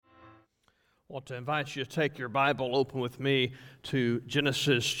I want to invite you to take your Bible open with me to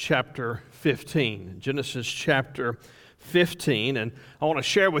Genesis chapter 15. Genesis chapter 15. And I want to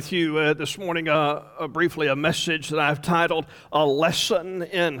share with you this morning briefly a message that I've titled, A Lesson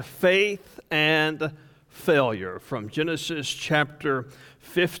in Faith and Failure, from Genesis chapter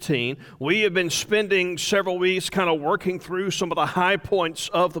 15. We have been spending several weeks kind of working through some of the high points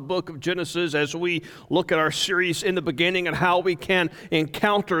of the book of Genesis as we look at our series in the beginning and how we can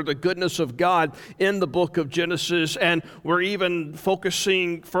encounter the goodness of God in the book of Genesis. And we're even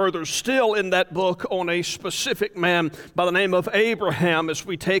focusing further still in that book on a specific man by the name of Abraham as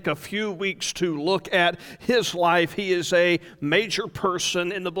we take a few weeks to look at his life. He is a major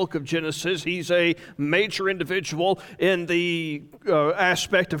person in the book of Genesis. He's a major individual in the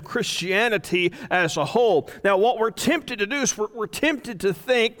aspect of Christianity as a whole. Now, what we're tempted to do is we're tempted to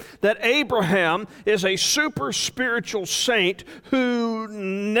think that Abraham is a super spiritual saint who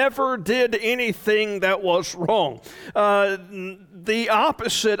never did anything that was wrong. The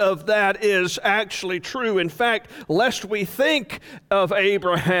opposite of that is actually true. In fact, lest we think of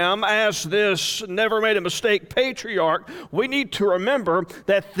Abraham as this never made a mistake patriarch, we need to remember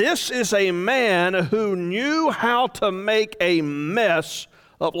that this is a man who knew how to make a mess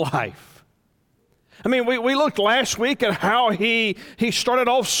of life. I mean, we looked last week at how he started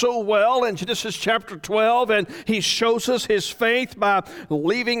off so well in Genesis chapter 12, and he shows us his faith by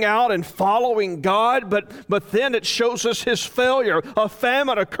leaving out and following God, but then it shows us his failure. A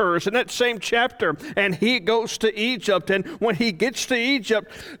famine occurs in that same chapter, and he goes to Egypt, and when he gets to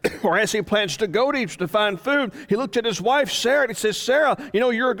Egypt, or as he plans to go to Egypt to find food, he looked at his wife, Sarah, and he says, Sarah, you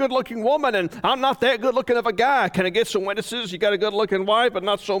know, you're a good-looking woman, and I'm not that good-looking of a guy. Can I get some witnesses? You got a good-looking wife, but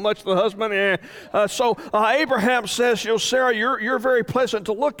not so much the husband? So Abraham says, you know, Sarah, you're very pleasant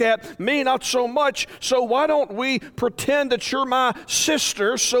to look at, me not so much, so why don't we pretend that you're my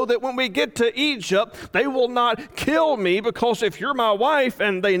sister so that when we get to Egypt, they will not kill me, because if you're my wife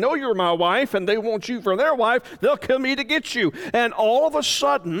and they know you're my wife and they want you for their wife, they'll kill me to get you. And all of a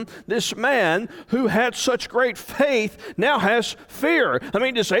sudden, this man who had such great faith now has fear. I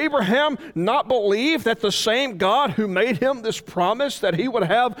mean, does Abraham not believe that the same God who made him this promise that he would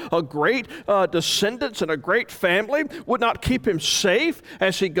have a great descendants and a great family would not keep him safe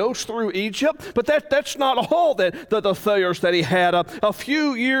as he goes through Egypt? But that's not all the failures that he had. A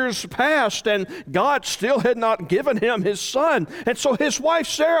few years passed and God still had not given him his son. And so his wife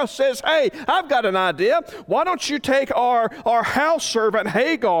Sarah says, hey, I've got an idea. Why don't you take our house servant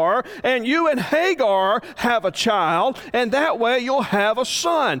Hagar, and you and Hagar have a child, and that way you'll have a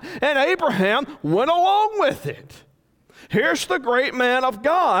son. And Abraham went along with it. Here's the great man of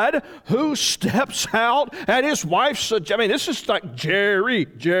God who steps out at his wife's suggestion. I mean, this is like Jerry.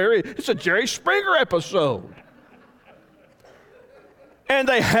 It's a Jerry Springer episode. And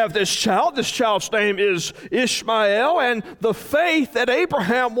they have this child. This child's name is Ishmael, and the faith that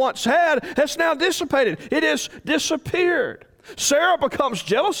Abraham once had has now dissipated. It has disappeared. Sarah becomes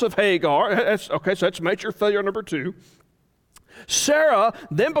jealous of Hagar. So that's major failure number 2. Sarah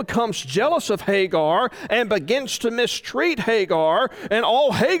then becomes jealous of Hagar and begins to mistreat Hagar, and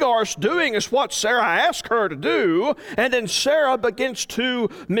all Hagar's doing is what Sarah asked her to do, and then Sarah begins to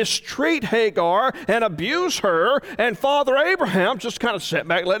mistreat Hagar and abuse her, and Father Abraham just kind of sat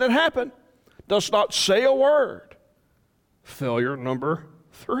back, let it happen. Does not say a word. Failure number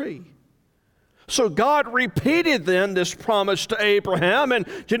 3. So God repeated then this promise to Abraham in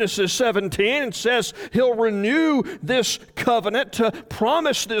Genesis 17 and says he'll renew this covenant to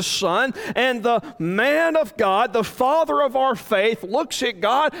promise this son. And the man of God, the father of our faith, looks at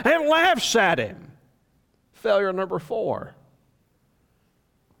God and laughs at him. Failure number 4.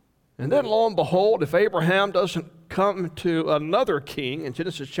 And then lo and behold, if Abraham doesn't come to another king in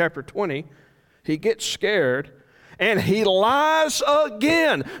Genesis chapter 20, he gets scared and he lies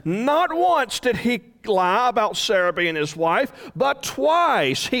again. Not once did he lie about Sarah being his wife, but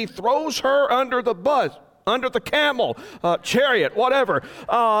twice he throws her under the bus, under the camel, chariot, whatever.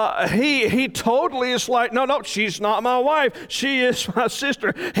 He totally is like, no, she's not my wife. She is my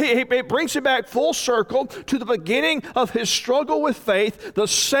sister. He brings him back full circle to the beginning of his struggle with faith. The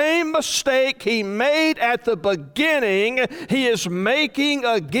same mistake he made at the beginning, he is making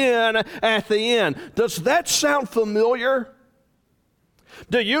again at the end. Does that sound familiar?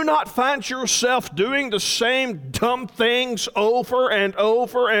 Do you not find yourself doing the same dumb things over and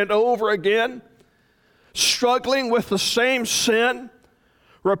over and over again? Struggling with the same sin,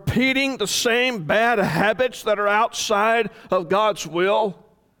 repeating the same bad habits that are outside of God's will,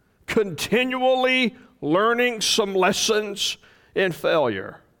 continually learning some lessons in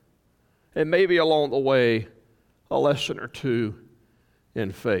failure, and maybe along the way, a lesson or two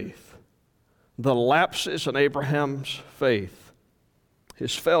in faith. the lapses in Abraham's faith,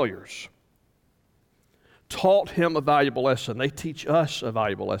 his failures, taught him a valuable lesson. They teach us a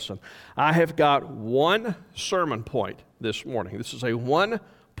valuable lesson. I have got one sermon point this morning. This is a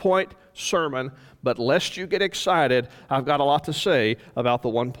one-point sermon, but lest you get excited, I've got a lot to say about the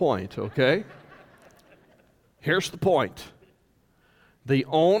 1 point, okay? Here's the point. The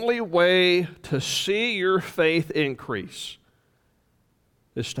only way to see your faith increase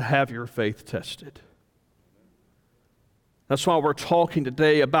is to have your faith tested. That's why we're talking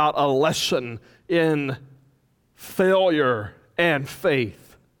today about a lesson in failure and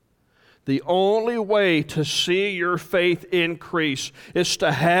faith. The only way to see your faith increase is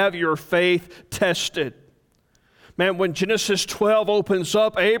to have your faith tested. Man, when Genesis 12 opens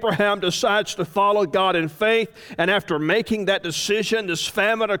up, Abraham decides to follow God in faith, and after making that decision, this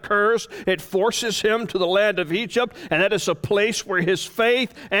famine occurs. It forces him to the land of Egypt, and that is a place where his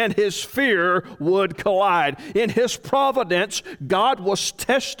faith and his fear would collide. In his providence, God was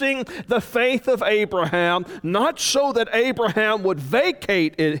testing the faith of Abraham, not so that Abraham would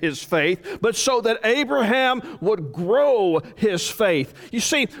vacate in his faith, but so that Abraham would grow his faith. You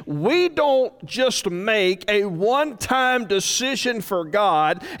see, we don't just make a one-time decision for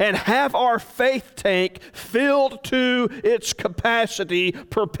God and have our faith tank filled to its capacity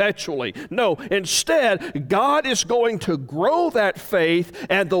perpetually. No, instead, God is going to grow that faith,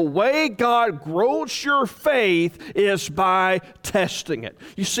 and the way God grows your faith is by testing it.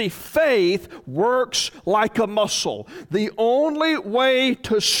 You see, faith works like a muscle. The only way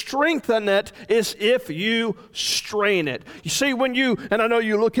to strengthen it is if you strain it. You see, when you, and I know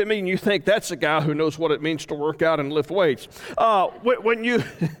you look at me and you think that's a guy who knows what it means to work out and lift weights. When you,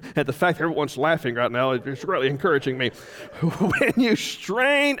 and the fact that everyone's laughing right now is really encouraging me. When you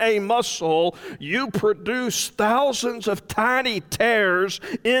strain a muscle, you produce thousands of tiny tears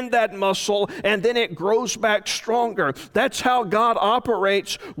in that muscle, and then it grows back stronger. That's how God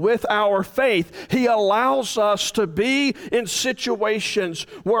operates with our faith. He allows us to be in situations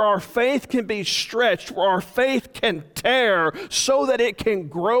where our faith can be stretched, where our faith can tear, so that it can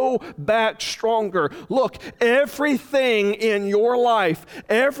grow back stronger. Look, everything in your life,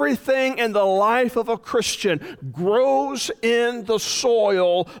 everything in the life of a Christian grows in the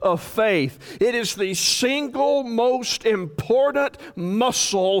soil of faith. It is the single most important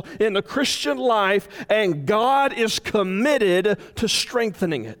muscle in the Christian life, and God is committed to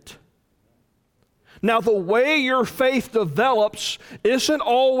strengthening it. Now, the way your faith develops isn't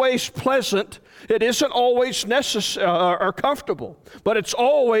always pleasant. It isn't always necessary or comfortable, but it's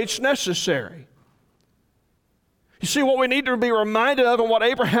always necessary. You see, what we need to be reminded of, and what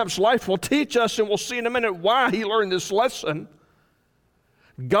Abraham's life will teach us, and we'll see in a minute why he learned this lesson.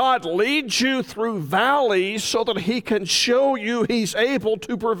 God leads you through valleys so that he can show you he's able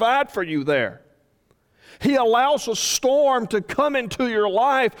to provide for you there. He allows a storm to come into your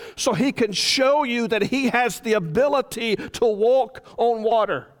life so he can show you that he has the ability to walk on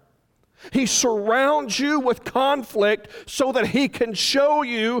water. He surrounds you with conflict so that he can show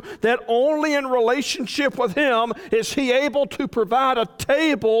you that only in relationship with him is he able to provide a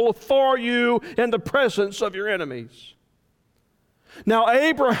table for you in the presence of your enemies. Now,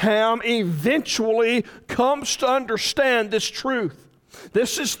 Abraham eventually comes to understand this truth.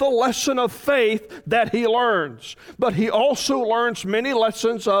 This is the lesson of faith that he learns, but he also learns many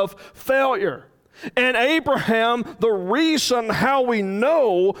lessons of failure. And Abraham, the reason how we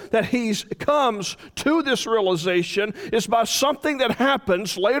know that he comes to this realization is by something that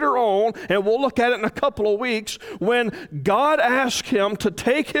happens later on, and we'll look at it in a couple of weeks, when God asked him to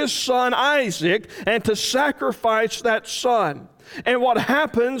take his son Isaac and to sacrifice that son. And what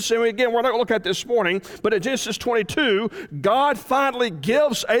happens, and again, we're not going to look at this morning, but in Genesis 22, God finally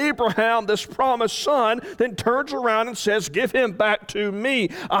gives Abraham this promised son, then turns around and says, give him back to me.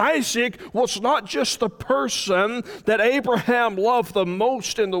 Isaac was not just the person that Abraham loved the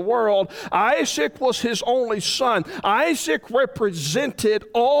most in the world. Isaac was his only son. Isaac represented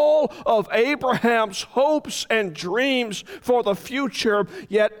all of Abraham's hopes and dreams for the future,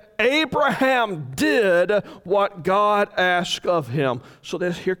 yet Abraham did what God asked of him. So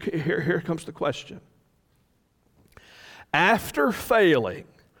here comes the question. After failing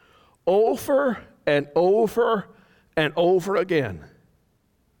over and over and over again,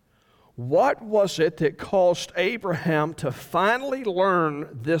 what was it that caused Abraham to finally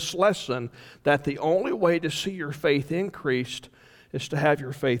learn this lesson that the only way to see your faith increased is to have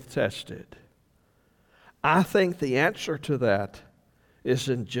your faith tested? I think the answer to that is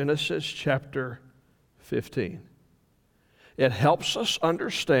in Genesis chapter 15. It helps us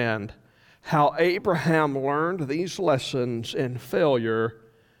understand how Abraham learned these lessons in failure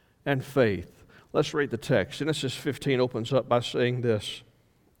and faith. Let's read the text. Genesis 15 opens up by saying this.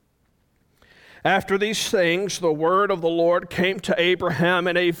 After these things, the word of the Lord came to Abraham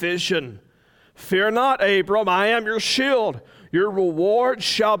in a vision. Fear not, Abram, I am your shield. Your reward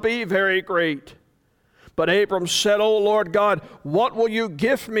shall be very great. But Abram said, O Lord God, what will you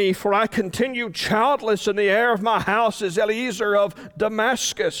give me? For I continue childless, and the heir of my house is Eliezer of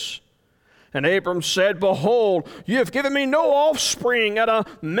Damascus. And Abram said, Behold, you have given me no offspring, and a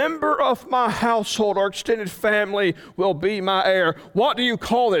member of my household or extended family will be my heir. What do you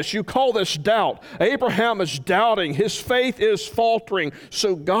call this? You call this doubt. Abraham is doubting. His faith is faltering.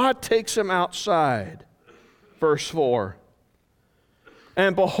 So God takes him outside. Verse 4.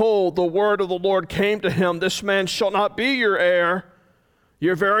 And behold, the word of the Lord came to him, This man shall not be your heir.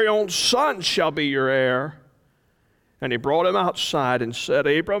 Your very own son shall be your heir. And he brought him outside and said,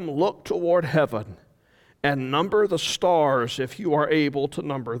 Abram, look toward heaven and number the stars if you are able to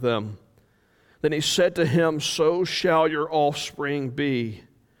number them. Then he said to him, So shall your offspring be.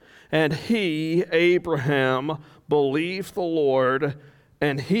 And he, Abraham, believed the Lord,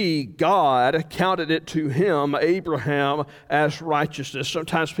 and he, God, counted it to him, Abraham, as righteousness.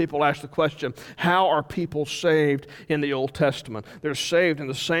 Sometimes people ask the question, how are people saved in the Old Testament? They're saved in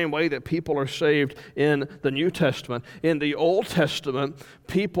the same way that people are saved in the New Testament. In the Old Testament,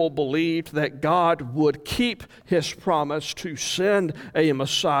 people believed that God would keep his promise to send a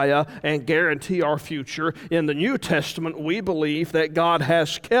Messiah and guarantee our future. In the New Testament, we believe that God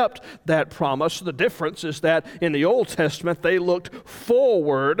has kept that promise. The difference is that in the Old Testament, they looked forward.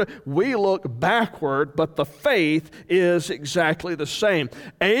 We look backward, but the faith is exactly the same.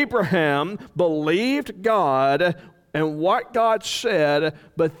 Abraham believed God and what God said,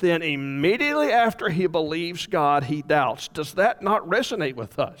 but then immediately after he believes God, he doubts. Does that not resonate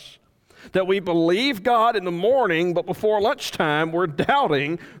with us? That we believe God in the morning, but before lunchtime, we're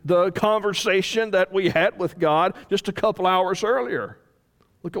doubting the conversation that we had with God just a couple hours earlier.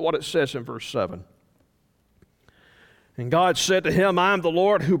 Look at what it says in verse 7. And God said to him, I am the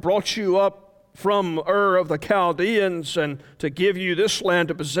Lord who brought you up from Ur of the Chaldeans and to give you this land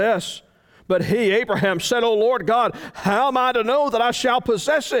to possess. But he, Abraham, said, O Lord God, how am I to know that I shall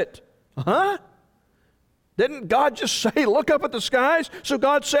possess it? Didn't God just say, look up at the skies? So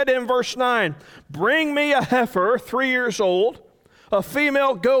God said in verse 9, Bring me a heifer 3 years old, a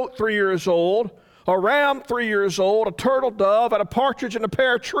female goat 3 years old, a ram 3 years old, a turtle dove, and a partridge in a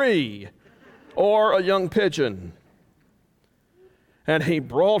pear tree, or a young pigeon. And he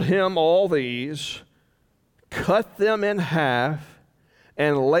brought him all these, cut them in half,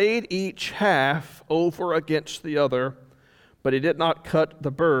 and laid each half over against the other, but he did not cut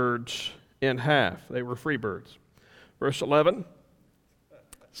the birds in half. They were free birds. Verse 11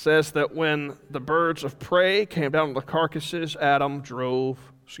 says that when the birds of prey came down on the carcasses, Abram drove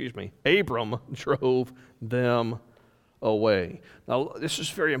them away. Now, this is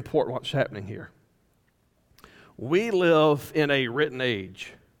very important what's happening here. We live in a written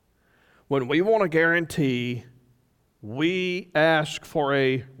age. When we want a guarantee, we ask for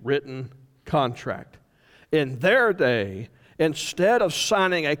a written contract. In their day, instead of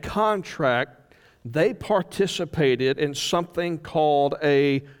signing a contract, they participated in something called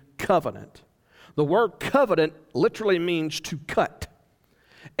a covenant. The word covenant literally means to cut.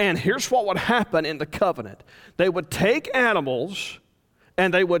 And here's what would happen in the covenant. They would take animals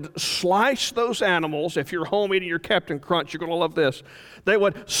and they would slice those animals. If you're home eating your Captain Crunch, you're going to love this. They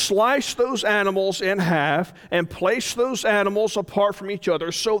would slice those animals in half and place those animals apart from each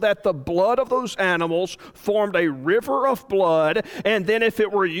other so that the blood of those animals formed a river of blood. And then if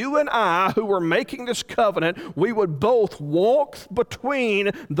it were you and I who were making this covenant, we would both walk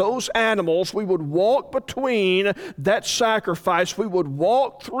between those animals. We would walk between that sacrifice. We would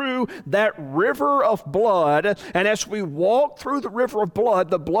walk through that river of blood. And as we walked through the river of blood,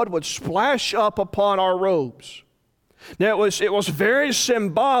 the blood would splash up upon our robes. Now, it was very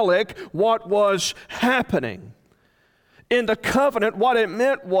symbolic what was happening. In the covenant, what it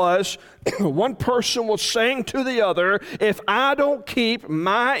meant was one person was saying to the other, if I don't keep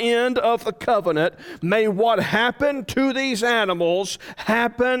my end of the covenant, may what happened to these animals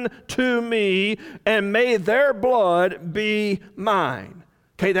happen to me, and may their blood be mine.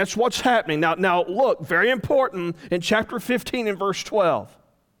 Okay, that's what's happening. Now look, very important, in chapter 15 and verse 12.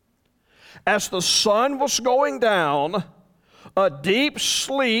 As the sun was going down, a deep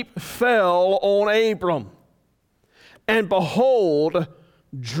sleep fell on Abram. And behold,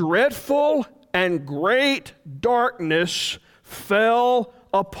 dreadful and great darkness fell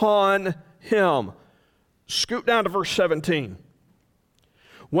upon him. Scoot down to verse 17.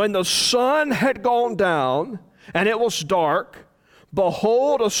 When the sun had gone down and it was dark,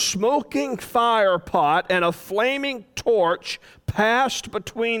 behold, a smoking fire pot and a flaming torch passed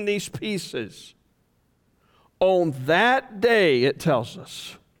between these pieces. On that day, it tells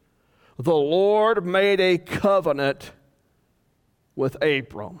us, the Lord made a covenant with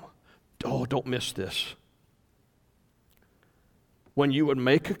Abram. Oh, don't miss this. When you would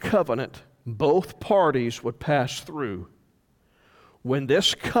make a covenant, both parties would pass through. When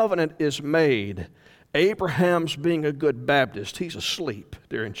this covenant is made, Abraham's being a good Baptist, he's asleep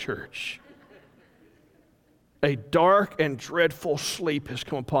during church. A dark and dreadful sleep has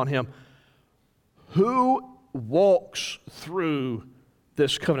come upon him. Who walks through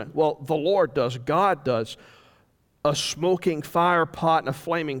this covenant? Well, the Lord does, God does. A smoking fire pot and a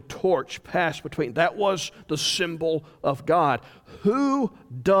flaming torch passed between. That was the symbol of God. Who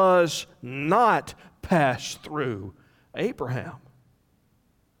does not pass through? Abraham.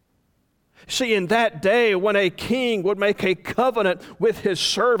 See, in that day when a king would make a covenant with his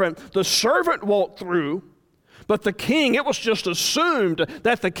servant, the servant walked through, but the king, it was just assumed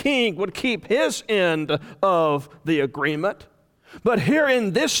that the king would keep his end of the agreement. But here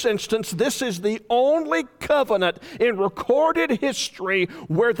in this instance, this is the only covenant in recorded history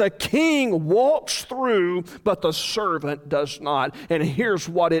where the king walks through, but the servant does not. And here's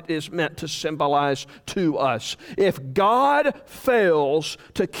what it is meant to symbolize to us. If God fails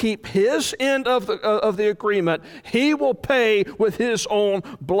to keep his end of the agreement, he will pay with his own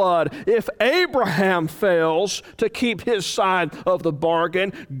blood. If Abraham fails to keep his side of the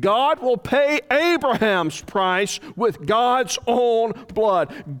bargain, God will pay Abraham's price with God's own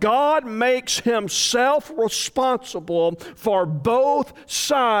blood. God makes himself responsible for both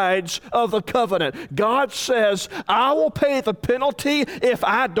sides of the covenant. God says, I will pay the penalty if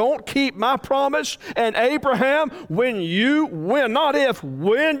I don't keep my promise. And Abraham, when you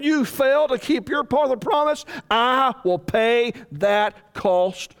fail to keep your part of the promise, I will pay that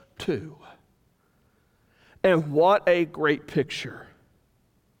cost too. And what a great picture.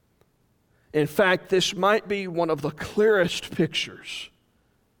 In fact, this might be one of the clearest pictures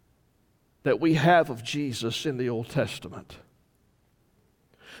that we have of Jesus in the Old Testament.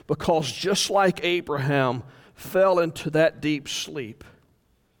 Because just like Abraham fell into that deep sleep,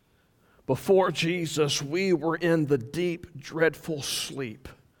 before Jesus, we were in the deep, dreadful sleep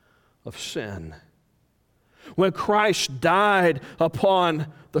of sin. When Christ died upon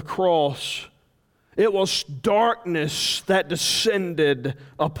the cross, it was darkness that descended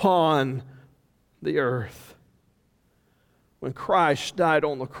upon the earth. When Christ died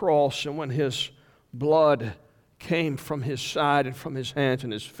on the cross and when his blood came from his side and from his hands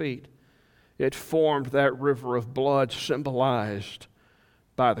and his feet, it formed that river of blood symbolized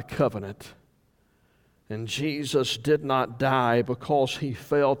by the covenant. And Jesus did not die because he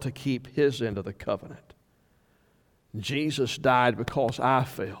failed to keep his end of the covenant. Jesus died because I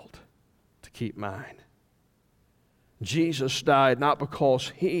failed to keep mine. Jesus died not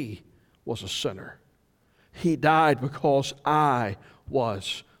because he was a sinner. He died because I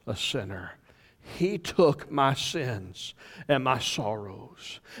was a sinner. He took my sins and my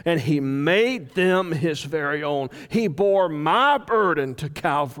sorrows, and he made them his very own. He bore my burden to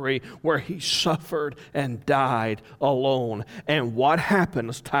Calvary, where he suffered and died alone. And what happened,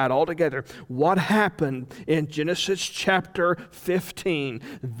 let's tie it all together, what happened in Genesis chapter 15,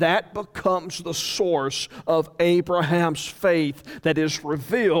 that becomes the source of Abraham's faith that is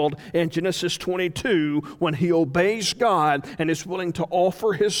revealed in Genesis 22 when he obeys God and is willing to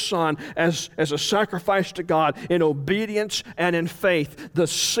offer his son as a sacrifice to God in obedience and in faith. The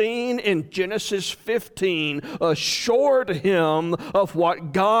scene in Genesis 15 assured him of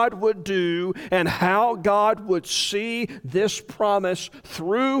what God would do and how God would see this promise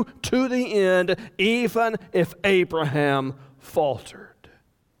through to the end, even if Abraham faltered.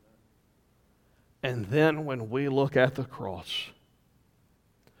 And then when we look at the cross,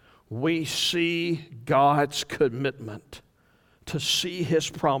 we see God's commitment to see his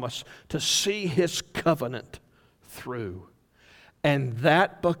promise, to see his covenant through. And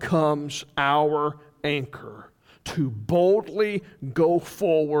that becomes our anchor to boldly go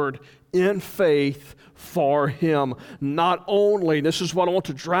forward in faith for him. Not only, this is what I want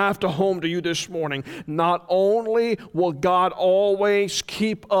to drive to home to you this morning, not only will God always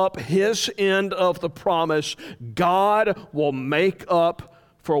keep up his end of the promise, God will make up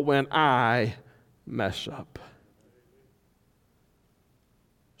for when I mess up.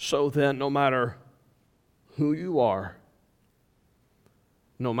 So then, no matter who you are,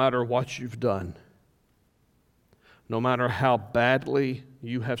 no matter what you've done, no matter how badly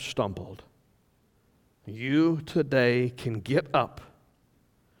you have stumbled, you today can get up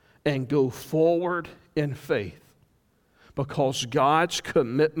and go forward in faith because God's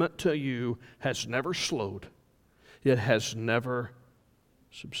commitment to you has never slowed. It has never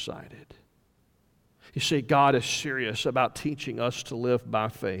subsided. You see, God is serious about teaching us to live by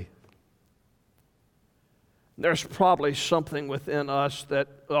faith. There's probably something within us, that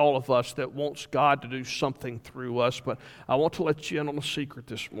all of us, that wants God to do something through us, but I want to let you in on a secret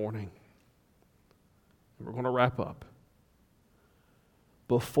this morning. We're going to wrap up.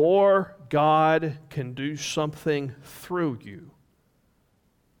 Before God can do something through you,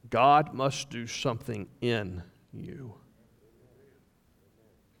 God must do something in you.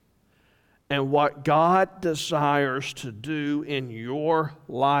 And what God desires to do in your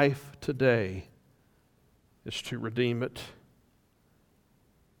life today is to redeem it,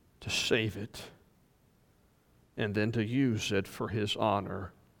 to save it, and then to use it for His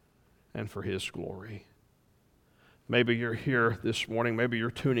honor and for His glory. Maybe you're here this morning, maybe you're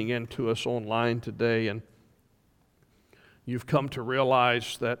tuning in to us online today, and you've come to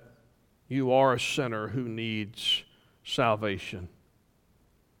realize that you are a sinner who needs salvation.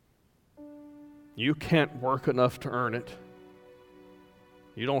 You can't work enough to earn it.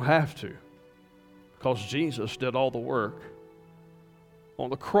 You don't have to, because Jesus did all the work. On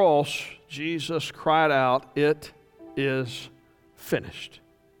the cross, Jesus cried out, "It is finished."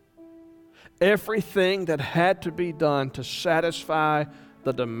 Everything that had to be done to satisfy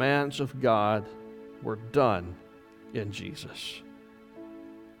the demands of God were done in Jesus.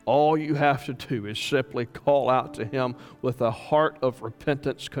 All you have to do is simply call out to Him with a heart of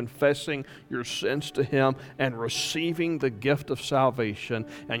repentance, confessing your sins to Him and receiving the gift of salvation.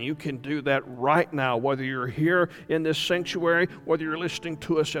 And you can do that right now, whether you're here in this sanctuary, whether you're listening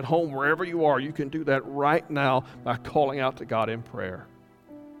to us at home, wherever you are, you can do that right now by calling out to God in prayer.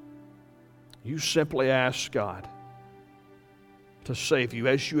 You simply ask God to save you.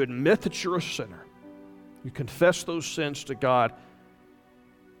 As you admit that you're a sinner, you confess those sins to God,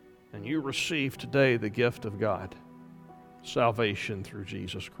 and you receive today the gift of God, salvation through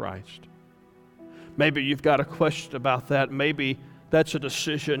Jesus Christ. Maybe you've got a question about that. Maybe that's a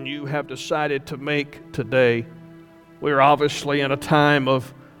decision you have decided to make today. We're obviously in a time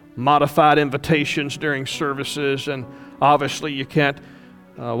of modified invitations during services, and obviously you can't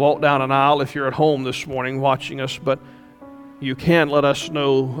walk down an aisle if you're at home this morning watching us, but you can let us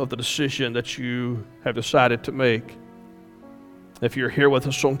know of the decision that you have decided to make. If you're here with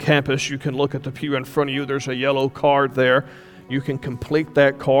us on campus, you can look at the pew in front of you. There's a yellow card there. You can complete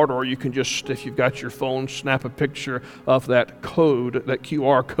that card, or you can just, if you've got your phone, snap a picture of that code, that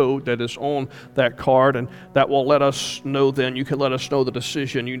QR code that is on that card, and that will let us know then. You can let us know the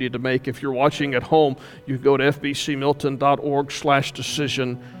decision you need to make. If you're watching at home, you can go to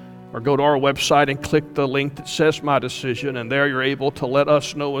fbcmilton.org/decision, or go to our website and click the link that says My Decision, and there you're able to let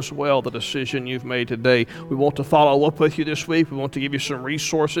us know as well the decision you've made today. We want to follow up with you this week. We want to give you some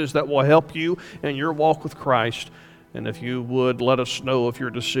resources that will help you in your walk with Christ. And if you would let us know of your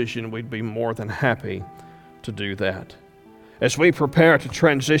decision, we'd be more than happy to do that. As we prepare to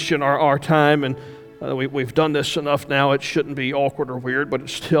transition our time, and we've done this enough now, it shouldn't be awkward or weird, but it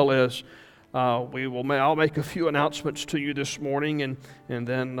still is. I'll make a few announcements to you this morning, and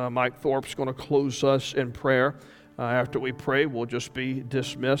then Mike Thorpe's going to close us in prayer. After we pray, we'll just be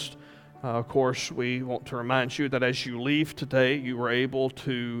dismissed. Of course, we want to remind you that as you leave today, you were able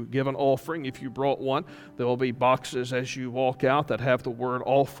to give an offering if you brought one. There will be boxes as you walk out that have the word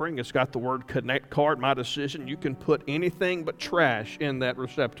offering. It's got the word connect card, My Decision. You can put anything but trash in that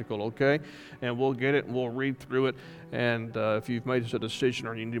receptacle, okay? And we'll get it and we'll read through it. And if you've made a decision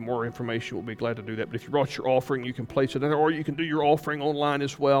or you need more information, we'll be glad to do that. But if you brought your offering, you can place it in there, or you can do your offering online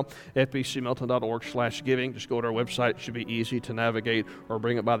as well, fbcmilton.org/giving. Just go to our website. It should be easy to navigate, or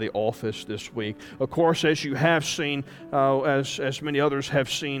bring it by the office this week. Of course, as you have seen, as many others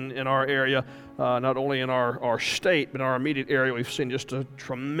have seen in our area, not only in our state, but in our immediate area, we've seen just a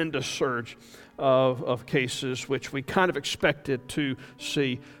tremendous surge of cases, which we kind of expected to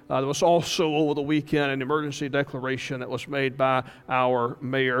see. There was also over the weekend an emergency declaration that was made by our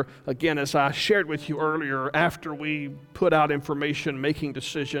mayor. Again, as I shared with you earlier, after we put out information, making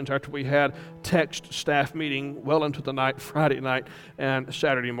decisions, after we had text staff meeting well into the night, Friday night and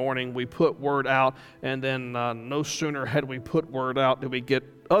Saturday morning, we put word out, and then no sooner had we put word out did we get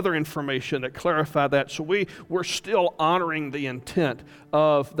other information that clarified that. So we're still honoring the intent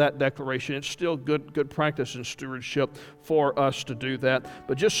of that declaration. It's still good practice and stewardship for us to do that.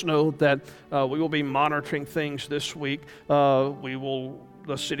 But just know that we will be monitoring things this week. We will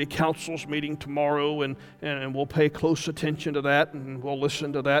the city council's meeting tomorrow, and we'll pay close attention to that, and we'll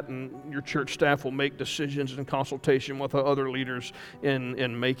listen to that, and your church staff will make decisions in consultation with the other leaders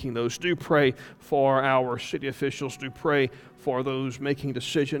in making those. Do pray for our city officials. Do pray for those making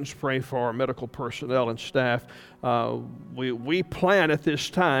decisions. Pray for our medical personnel and staff. We plan at this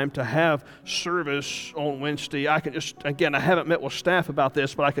time to have service on Wednesday. I haven't met with staff about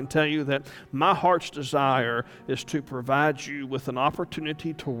this, but I can tell you that my heart's desire is to provide you with an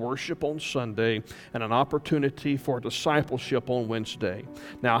opportunity to worship on Sunday and an opportunity for discipleship on Wednesday.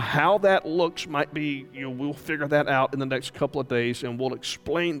 Now, how that looks might be, we'll figure that out in the next couple of days, and we'll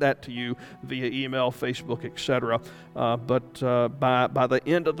explain that to you via email, Facebook, etc. But by the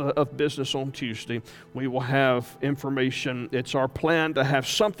end of business on Tuesday, we will have information. It's our plan to have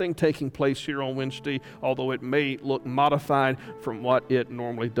something taking place here on Wednesday, although it may look modified from what it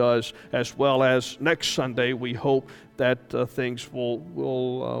normally does, as well as next Sunday. We hope that things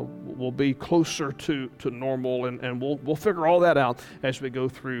will be closer to normal, and we'll figure all that out as we go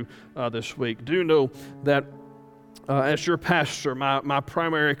through this week. Do know that as your pastor, my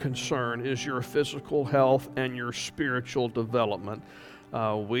primary concern is your physical health and your spiritual development.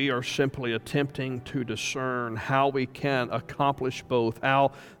 We are simply attempting to discern how we can accomplish both,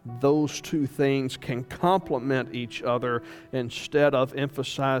 how those two things can complement each other instead of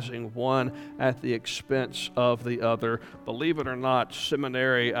emphasizing one at the expense of the other. Believe it or not,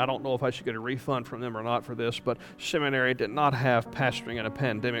 seminary, I don't know if I should get a refund from them or not for this, but seminary did not have pastoring in a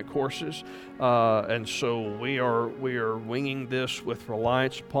pandemic courses, and so we are winging this with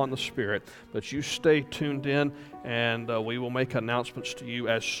reliance upon the Spirit. But you stay tuned in, and we will make announcements to you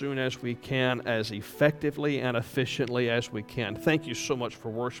as soon as we can, as effectively and efficiently as we can. Thank you so much for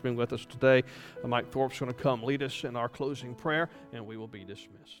worshiping with us today. Mike Thorpe's going to come lead us in our closing prayer, and we will be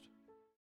dismissed.